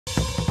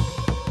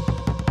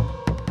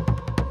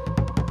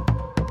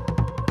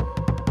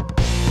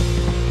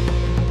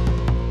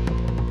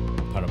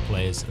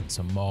players and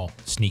some more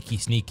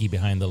sneaky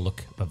behind the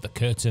look of the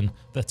curtain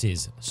that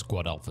is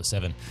Squad Alpha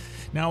 7.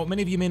 Now,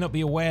 many of you may not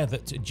be aware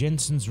that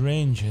Jensens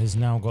Range has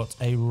now got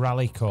a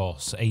rally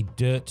course, a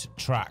dirt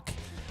track,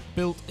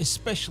 built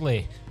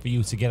especially for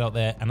you to get out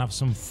there and have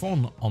some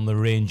fun on the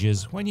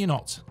ranges when you're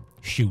not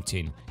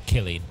shooting,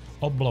 killing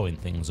or blowing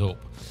things up.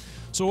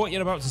 So what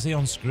you're about to see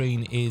on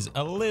screen is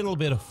a little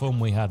bit of fun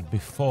we had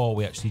before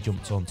we actually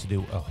jumped on to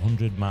do a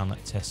 100-man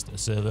test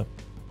server.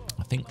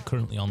 I think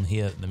currently on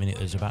here at the minute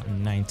there's about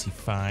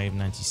 95,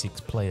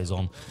 96 players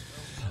on.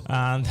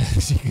 And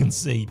as you can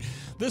see,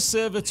 the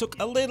server took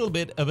a little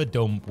bit of a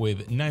dump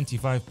with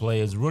 95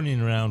 players running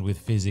around with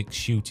physics,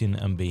 shooting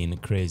and being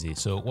crazy.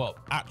 So what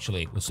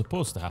actually was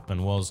supposed to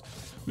happen was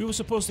we were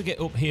supposed to get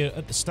up here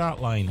at the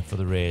start line for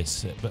the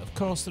race. But of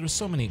course there are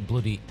so many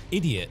bloody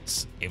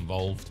idiots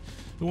involved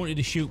who wanted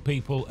to shoot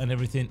people and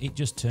everything. It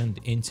just turned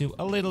into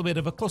a little bit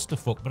of a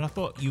clusterfuck. But I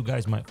thought you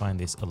guys might find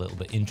this a little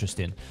bit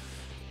interesting.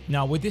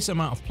 Now with this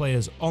amount of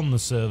players on the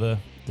server,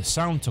 the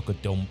sound took a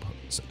dump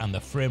and the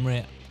frame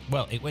rate,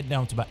 well, it went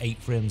down to about 8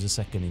 frames a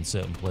second in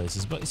certain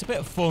places, but it's a bit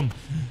of fun.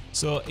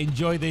 So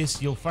enjoy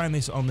this. You'll find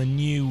this on the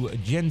new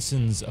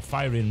Jensens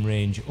Firing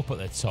range up at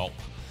the top.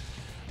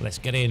 Let's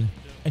get in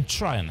and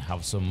try and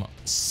have some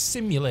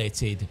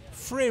simulated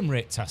frame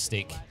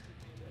rate-tastic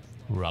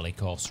rally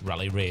course,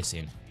 rally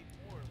racing.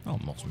 Oh,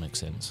 must make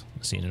sense.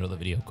 See you in another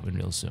video coming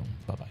real soon.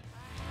 Bye-bye.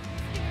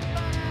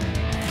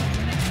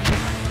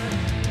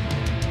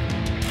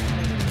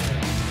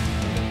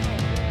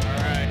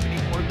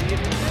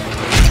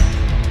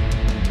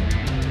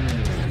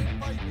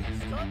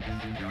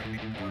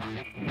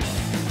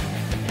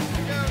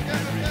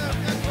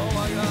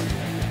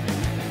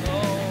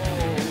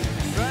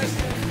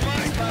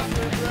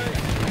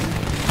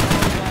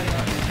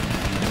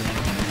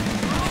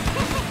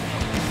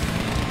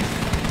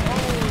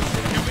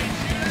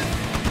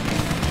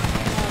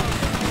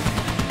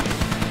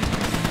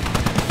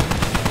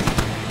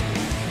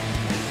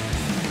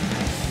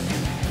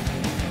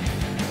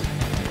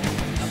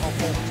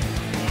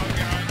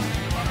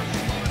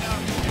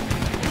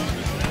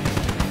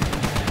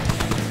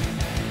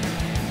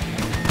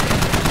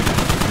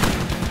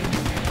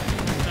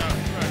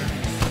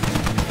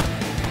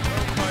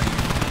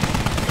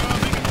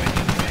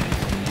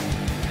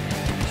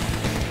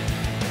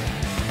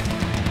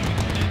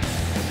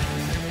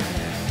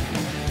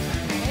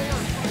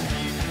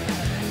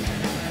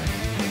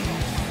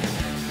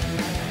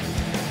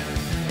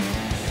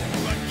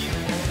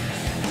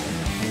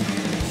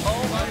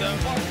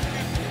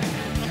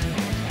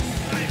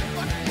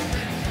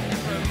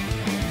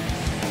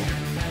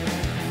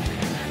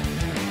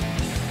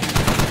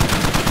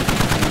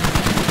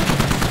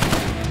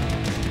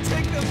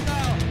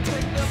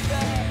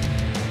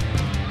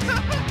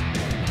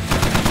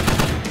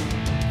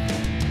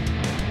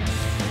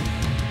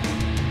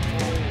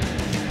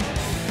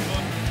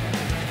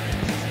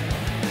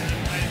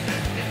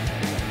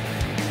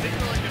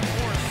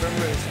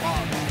 Framerate is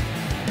off.